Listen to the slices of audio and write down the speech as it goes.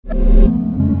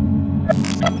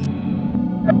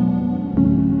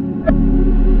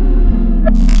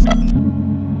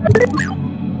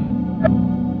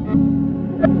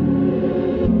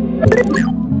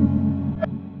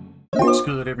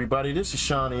everybody, this is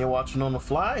Sean and you're watching On The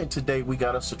Fly, and today we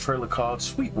got us a trailer called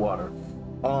SweetWater.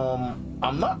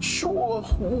 I'm not sure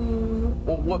who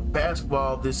or what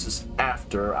basketball this is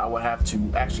after. I would have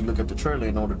to actually look at the trailer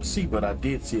in order to see, but I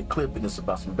did see a clip and it's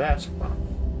about some basketball.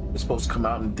 It's supposed to come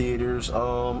out in theaters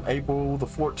April the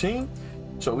 14th,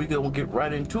 so we're gonna get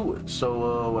right into it.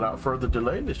 So without further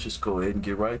delay, let's just go ahead and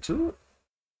get right to it.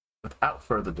 Without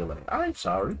further delay. I'm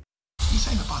sorry. This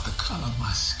ain't about the color of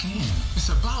my skin. It's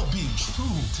about being true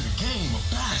to the game of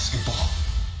basketball.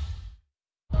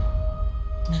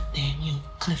 Nathaniel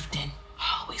Clifton,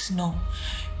 I always know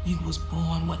you was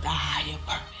born with a higher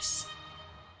purpose.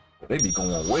 They be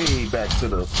going way back to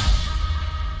the...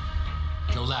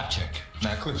 Joe Lapchick.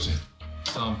 Matt Clifton.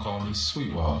 Some call me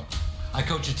SweetWater. I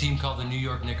coach a team called the New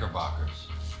York Knickerbockers.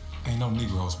 Ain't no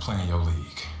Negroes playing your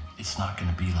league. It's not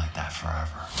gonna be like that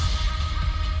forever.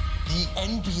 The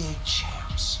NBA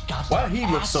champs got Why he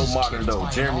looks so modern though?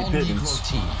 Jeremy Pittance.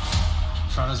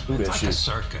 It's like a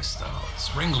circus though. It's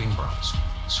Ringling Bros.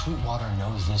 SweetWater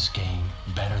knows this game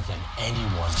better than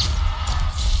anyone.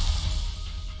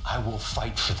 I will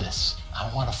fight for this. I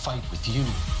want to fight with you.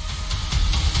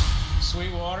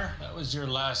 SweetWater, that was your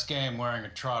last game wearing a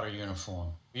Trotter uniform.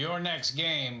 Your next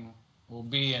game will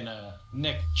be in a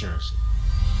Knick jersey.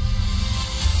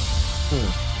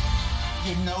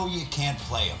 You know you can't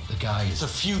play him. The guy is The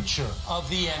future of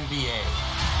the NBA.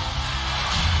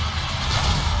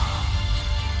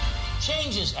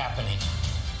 Change is happening,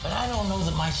 but I don't know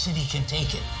that my city can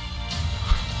take it.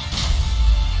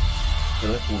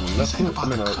 Left hook, I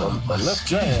mean, a left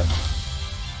jab.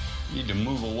 You need to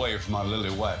move away from my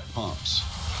lily white pumps.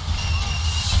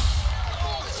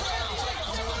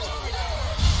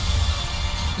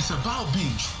 It's about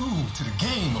being true to the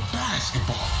game of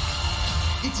basketball.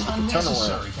 It's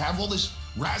unnecessary to have all this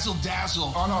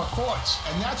razzle-dazzle on our courts,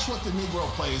 and that's what the Negro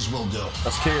players will do.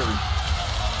 That's scary.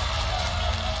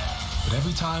 But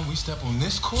every time we step on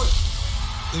this court,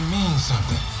 it means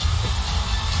something.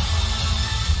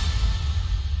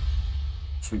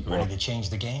 Ready to change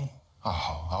the game?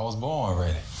 Oh, I was born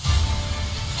ready.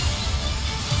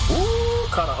 Ooh,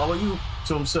 kind of all you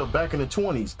to himself back in the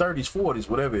 20s, 30s, 40s,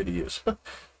 whatever it is.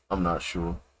 I'm not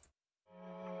sure.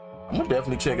 I'm gonna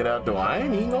definitely check it out though. I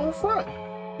ain't even gonna front.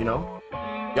 You know,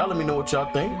 y'all let me know what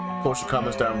y'all think. Post your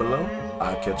comments down below.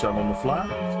 I'll catch y'all on the fly.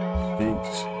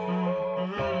 Peace.